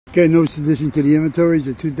Okay, newest addition to the inventory is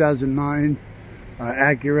a 2009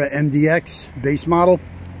 Acura MDX base model,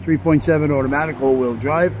 3.7 automatic all-wheel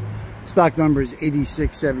drive. Stock number is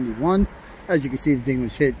 8671. As you can see, the thing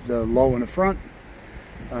was hit low in the front.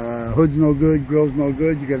 Hood's no good, grill's no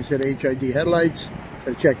good. You got a set of HID headlights.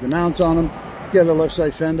 Got to check the mounts on them. You got a left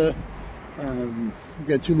side fender. You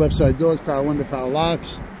got two left side doors, power window, power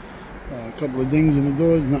locks. A couple of dings in the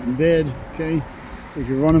doors, nothing bad. Okay, there's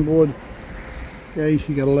your running board. Okay,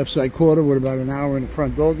 you got a left side quarter with about an hour in the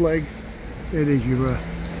front dog leg. Okay, there's your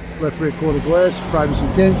left rear quarter glass, privacy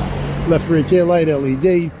tint, left rear tail light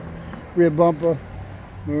LED, rear bumper.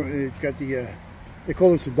 It's got the they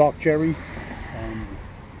call this a dark cherry,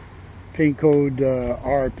 paint code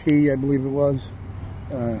RP, I believe it was.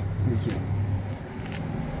 There's your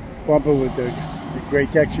bumper with the gray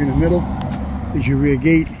texture in the middle. There's your rear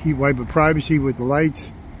gate, heat wiper privacy with the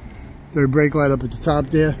lights. Third brake light up at the top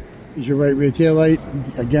there. Is your right rear tail light,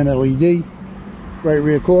 again LED. Right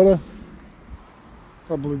rear quarter,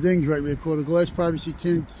 couple of dings, right rear quarter glass, privacy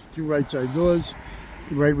tint, two right side doors.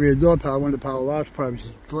 The right rear door, power window, power locks,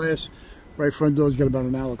 privacy glass. Right front door's got about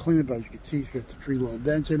an hour cleanup, as you can see. It's got the 3 little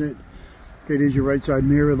dents in it. Okay, there's your right side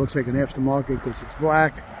mirror. It looks like an aftermarket because it's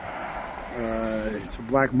black. It's a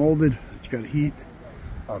black molded. It's got heat,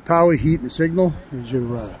 power, heat, and a signal. There's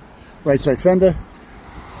your right side fender.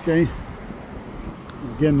 Okay.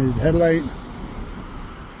 Again, the headlight,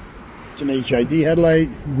 it's an HID headlight.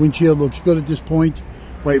 Windshield looks good at this point.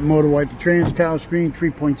 White motor, wiper trans, cowl screen,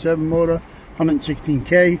 3.7 motor,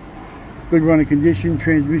 116K. Good running condition,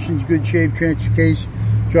 transmission's good shape, transfer case,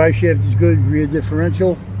 drive shaft is good, rear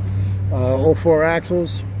differential, all 4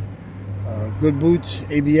 axles, good boots,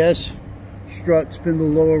 ABS, strut, spindle,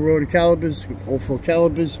 lower rotor calipers, all 4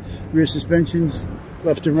 calipers, rear suspensions,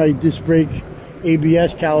 left and right disc brake,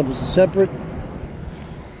 ABS, calipers are separate.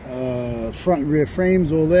 Front and rear frames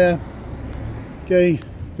all there. Okay,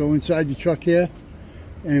 go inside the truck here,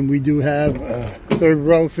 and we do have a third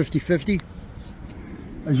row 50/50,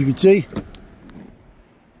 as you can see.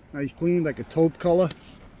 Nice clean, like a taupe color,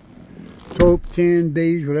 taupe, tan,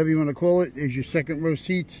 beige, whatever you want to call it. There's your second row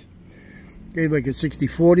seats. Okay, like a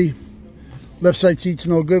 60/40. Left side seat's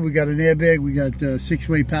no good. We got an airbag. We got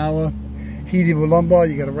 6-way power, heated with lumbar.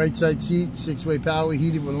 You got a right side seat, 6-way power,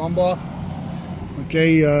 heated with lumbar.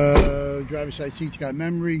 Okay, driver's side seat's got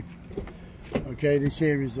memory. Okay, this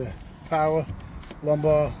here is a power,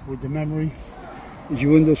 lumbar with the memory. There's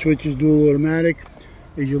your window switches, dual automatic.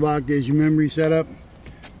 There's your lock, there's your memory setup.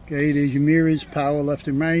 Okay, there's your mirrors, power left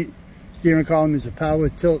and right. Steering column is a power,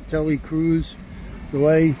 tilt, tele, cruise,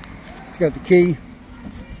 delay. It's got the key.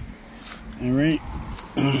 All right,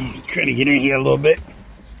 trying to get in here a little bit.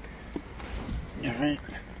 All right,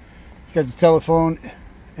 it's got the telephone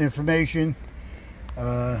information.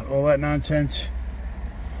 All that nonsense.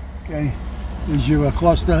 Okay, there's your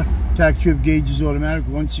cluster, tack trip gauges automatic,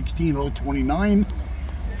 116/029.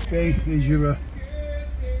 Okay, there's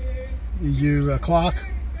your clock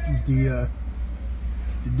with the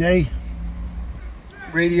day,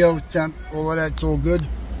 radio, temp, all of that's all good.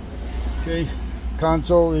 Okay,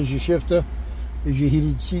 console is your shifter, there's your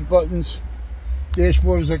heated seat buttons.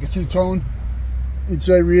 Dashboard is like a 2-tone.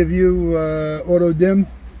 Inside rear view auto dim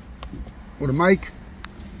with a mic.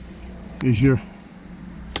 There's your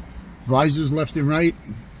visors left and right,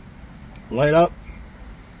 light up,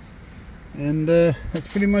 and that's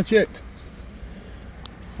pretty much it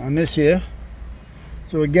on this here.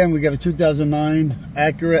 So again, we got a 2009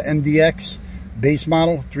 Acura MDX base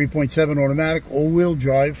model, 3.7 automatic, all-wheel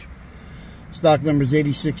drive. Stock number is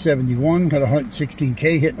 8671, got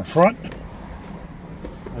 116K hitting the front.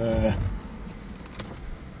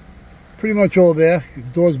 Pretty much all there.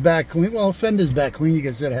 Doors back clean. Well, fenders back clean. You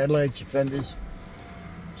can set headlights, your fenders.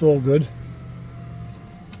 It's all good.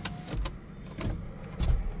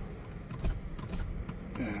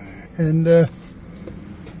 And that's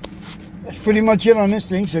pretty much it on this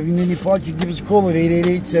thing. So if you need any parts, you give us a call at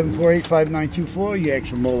 888-748-5924. You're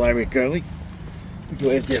extra Mole Larry Curly. We're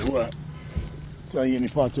glad to sell you any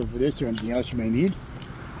parts over this or anything else you may need.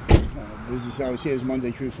 Business hours here is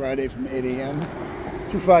Monday through Friday from 8 a.m.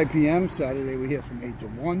 to 5 p.m. Saturday we're here from 8 to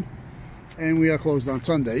 1. And we are closed on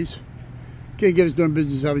Sundays. Can't get us during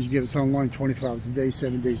business hours. You get us online 24 hours a day,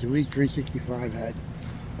 7 days a week, 365 at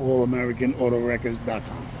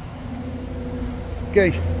allamericanautorecords.com.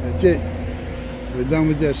 Okay, that's it. We're done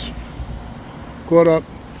with this. Caught up,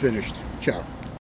 finished. Ciao.